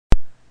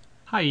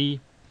Hi!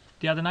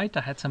 The other night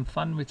I had some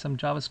fun with some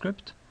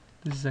JavaScript.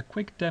 This is a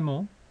quick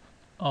demo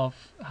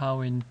of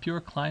how in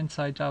pure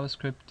client-side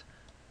JavaScript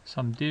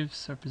some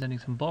divs representing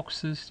some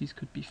boxes, these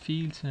could be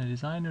fields in a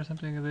design or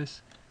something like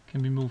this,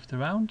 can be moved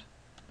around.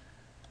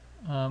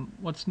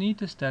 What's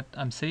neat is that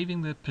I'm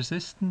saving the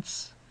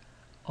persistence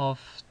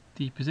of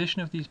the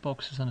position of these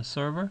boxes on a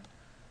server.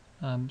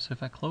 So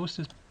if I close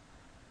this,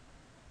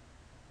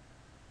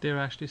 they're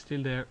actually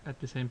still there at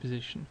the same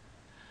position.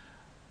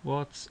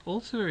 What's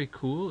also very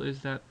cool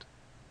is that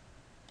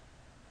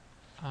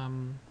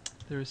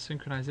there is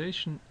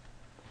synchronization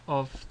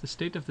of the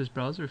state of this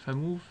browser. If I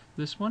move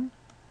this one,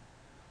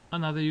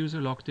 another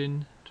user logged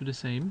in to the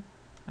same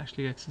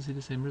actually gets to see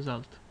the same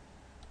result.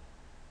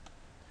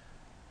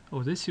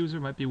 Oh, this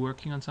user might be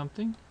working on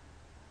something,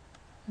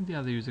 and the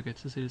other user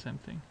gets to see the same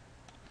thing.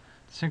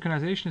 The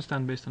synchronization is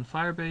done based on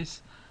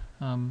Firebase.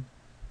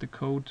 The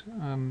code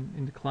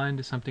in the client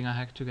is something I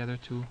hacked together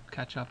to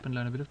catch up and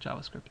learn a bit of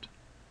JavaScript.